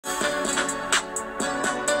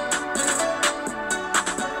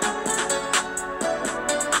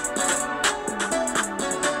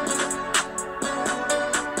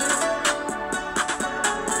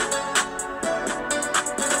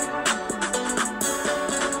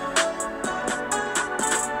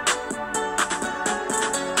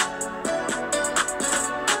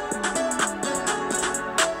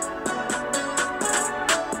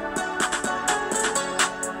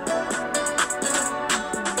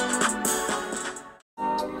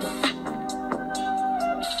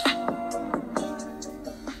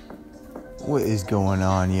What is going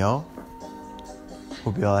on, y'all?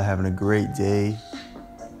 Hope y'all are having a great day.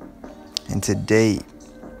 And today,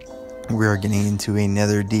 we are getting into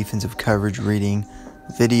another defensive coverage reading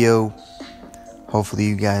video. Hopefully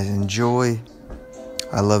you guys enjoy.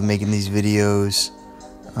 I love making these videos.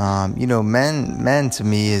 Madden to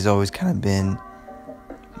me has always kind of been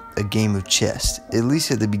a game of chess, at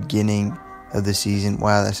least at the beginning of the season.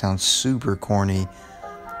 Wow, that sounds super corny,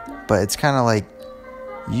 but it's kind of like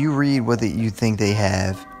you read what you think they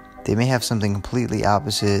have. They may have something completely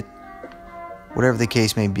opposite. Whatever the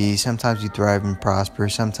case may be, sometimes you thrive and prosper.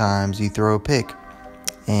 Sometimes you throw a pick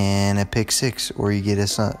and a pick six, or you get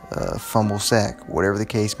a fumble sack. Whatever the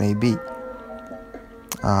case may be.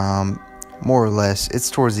 More or less,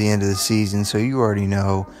 it's towards the end of the season, so you already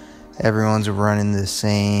know everyone's running the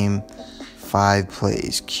same 5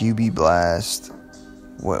 plays. QB blast.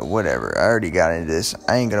 Whatever. I already got into this.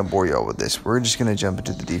 I ain't going to bore y'all with this. We're just going to jump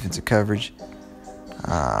into the defensive coverage.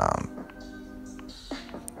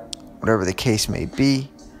 Whatever the case may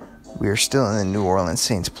be, we are still in the New Orleans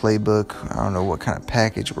Saints playbook. I don't know what kind of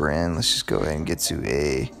package we're in. Let's just go ahead and get to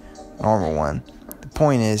a normal one. The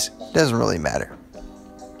point is, it doesn't really matter.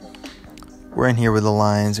 We're in here with the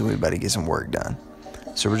Lions, and we're about to get some work done.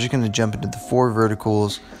 So we're just going to jump into the 4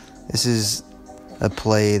 verticals. This is a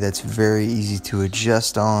play that's very easy to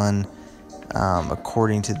adjust on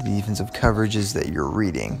according to the defensive coverages that you're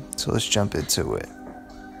reading. So let's jump into it.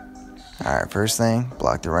 Alright, first thing,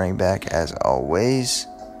 block the running back as always.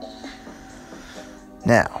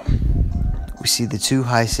 Now, we see the 2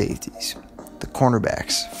 high safeties. The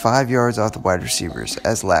cornerbacks, 5 yards off the wide receivers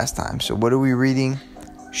as last time. So what are we reading?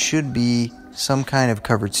 Should be some kind of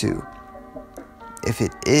cover 2. If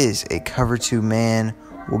it is a cover 2 man,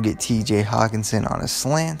 we'll get TJ Hawkinson on a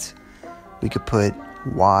slant. We could put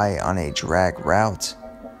Y on a drag route,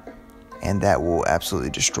 and that will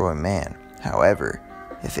absolutely destroy man. However,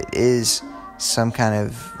 if it is some kind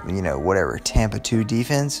of, whatever, Tampa 2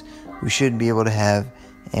 defense, we should be able to have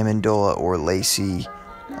Amendola or Lacey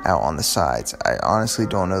out on the sides. I honestly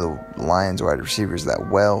don't know the Lions wide receivers that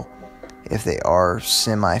well. If they are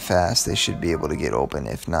semi-fast, they should be able to get open.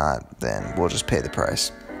 If not, then we'll just pay the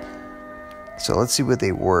price. So let's see what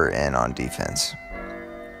they were in on defense.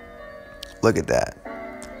 Look at that.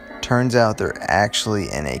 Turns out they're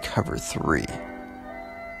actually in a cover 3,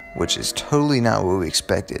 which is totally not what we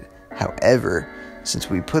expected. However, since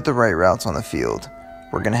we put the right routes on the field,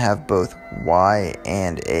 we're going to have both Y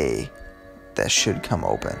and A that should come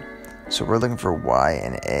open. So we're looking for Y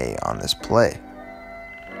and A on this play.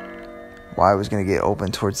 Y was going to get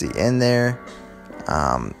open towards the end there.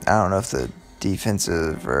 I don't know if the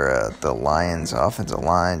defensive or the Lions offensive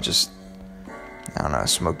line just,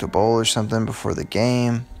 smoked a bowl or something before the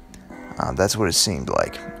game. That's what it seemed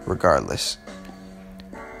like, regardless.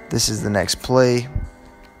 This is the next play.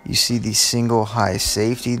 You see the single high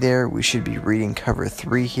safety there. We should be reading cover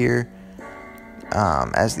 3 here,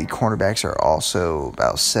 as the cornerbacks are also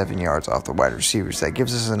about 7 yards off the wide receivers. That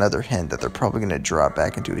gives us another hint that they're probably going to drop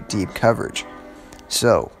back into a deep coverage.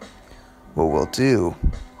 So what we'll do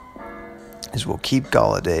is we'll keep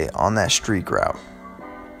Galladay on that streak route.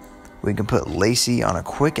 We can put Lacey on a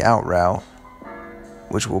quick out route,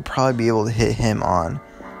 which we'll probably be able to hit him on.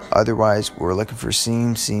 Otherwise, we're looking for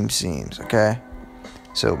seams, okay?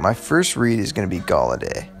 So my first read is going to be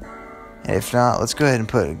Galladay. And if not, let's go ahead and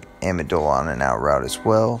put Amendola on an out route as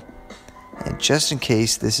well. And just in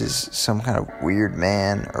case this is some kind of weird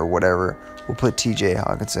man or whatever, we'll put TJ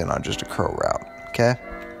Hawkinson on just a curl route, okay?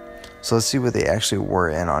 So let's see what they actually were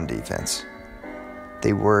in on defense.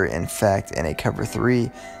 They were, in fact, in a cover 3.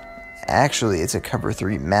 Actually, it's a cover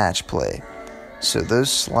 3 match play. So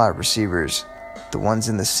those slot receivers, the ones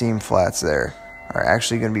in the seam flats there, are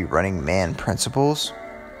actually going to be running man principles.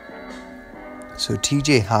 So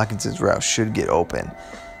TJ Hawkinson's route should get open.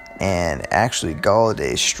 And actually,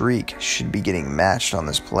 Galladay's streak should be getting matched on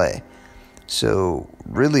this play. So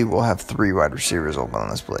really, we'll have 3 wide receivers open on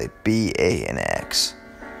this play. B, A, and X.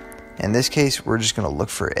 In this case, we're just going to look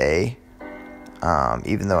for A.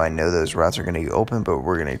 Even though I know those routes are going to be open, but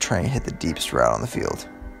we're going to try and hit the deepest route on the field.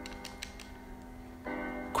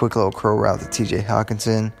 Quick little curl route to TJ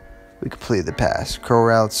Hawkinson. We completed the pass. Curl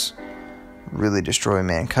routes really destroy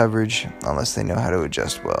man coverage unless they know how to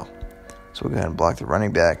adjust well. So we'll go ahead and block the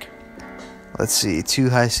running back. Let's see, 2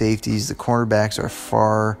 high safeties. The cornerbacks are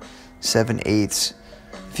far 7/8.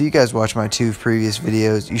 If you guys watch my 2 previous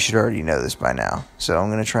videos, you should already know this by now. So I'm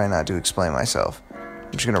going to try not to explain myself.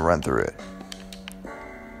 I'm just going to run through it.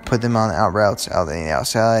 Put them on the out routes, out on the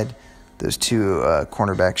outside. Those 2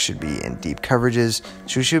 cornerbacks should be in deep coverages,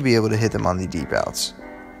 so we should be able to hit them on the deep outs.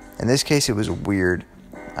 In this case, it was a weird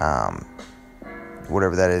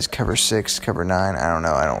whatever that is, cover 6, cover 9. I don't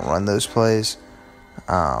know. I don't run those plays.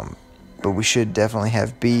 But we should definitely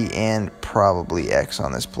have B and probably X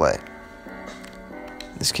on this play.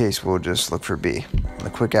 In this case, we'll just look for B. The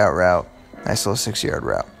quick out route, nice little 6-yard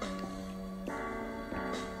route.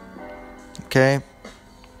 Okay.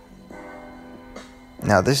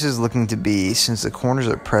 Now this is looking to be, since the corners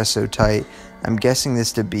are pressed so tight, I'm guessing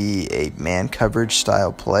this to be a man coverage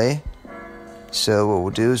style play. So what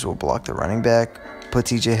we'll do is we'll block the running back, put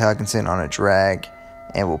TJ Hockenson on a drag,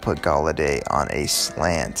 and we'll put Galladay on a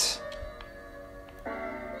slant.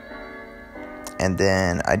 And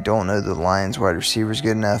then I don't know the Lions wide receiver is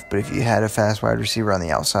good enough, but if you had a fast wide receiver on the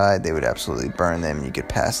outside, they would absolutely burn them, and you could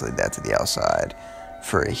pass lead that to the outside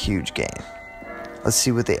for a huge gain. Let's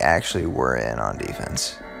see what they actually were in on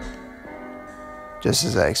defense. Just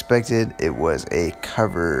as I expected, it was a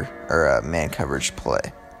cover or a man coverage play.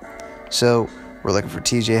 So we're looking for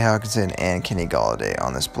TJ Hockenson and Kenny Galladay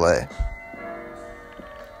on this play.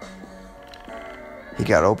 He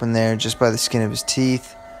got open there just by the skin of his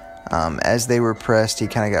teeth. As they were pressed, he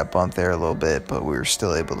kind of got bumped there a little bit, but we were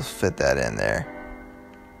still able to fit that in there.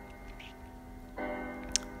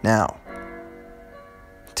 Now,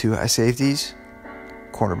 2 high safeties.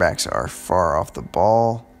 Cornerbacks are far off the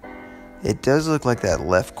ball. It does look like that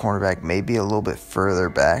left cornerback may be a little bit further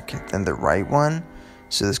back than the right one.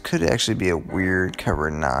 So this could actually be a weird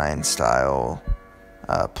cover 9 style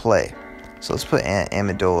play. So let's put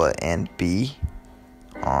Amendola and B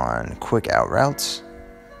on quick out routes.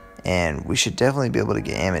 And we should definitely be able to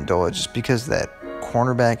get Amendola just because that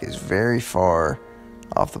cornerback is very far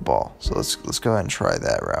off the ball. So let's go ahead and try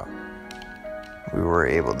that route. We were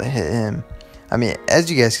able to hit him. I mean,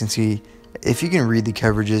 as you guys can see, if you can read the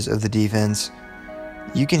coverages of the defense,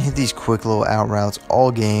 you can hit these quick little out routes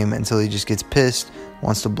all game until he just gets pissed,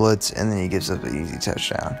 wants to blitz, and then he gives up an easy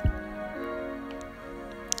touchdown.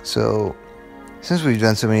 So, since we've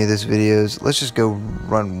done so many of these videos, let's just go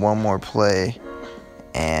run one more play.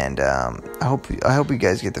 And I hope you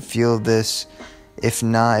guys get the feel of this. If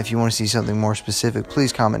not, if you want to see something more specific,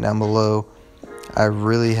 please comment down below. I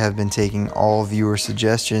really have been taking all viewer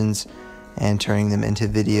suggestions and turning them into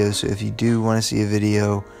videos. So if you do want to see a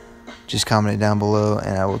video, just comment it down below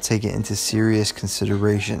and I will take it into serious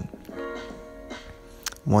consideration.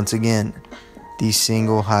 Once again, the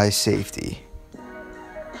single high safety.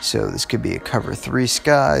 So this could be a cover 3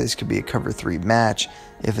 sky, this could be a cover 3 match.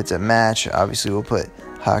 If it's a match, obviously we'll put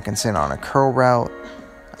Hockenson on a curl route.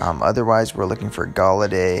 Otherwise, we're looking for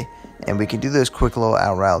Galladay, and we can do those quick little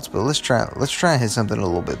out routes. But let's try and hit something a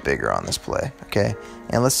little bit bigger on this play, okay?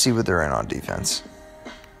 And let's see what they're in on defense.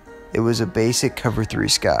 It was a basic cover 3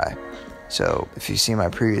 sky. So if you see my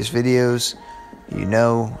previous videos, you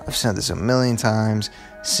know I've said this a million times.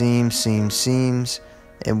 Seams, seams, seams.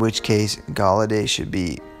 In which case, Galladay should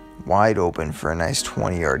be wide open for a nice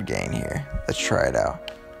 20-yard gain here. Let's try it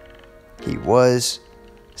out. He was.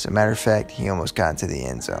 As a matter of fact, he almost got into the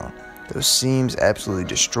end zone. Those seams absolutely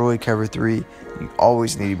destroy cover 3. You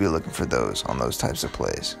always need to be looking for those on those types of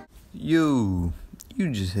plays. Yo, you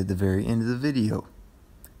just hit the very end of the video.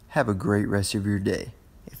 Have a great rest of your day.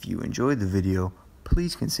 If you enjoyed the video,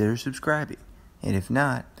 please consider subscribing. And if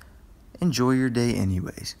not, enjoy your day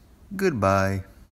anyways. Goodbye.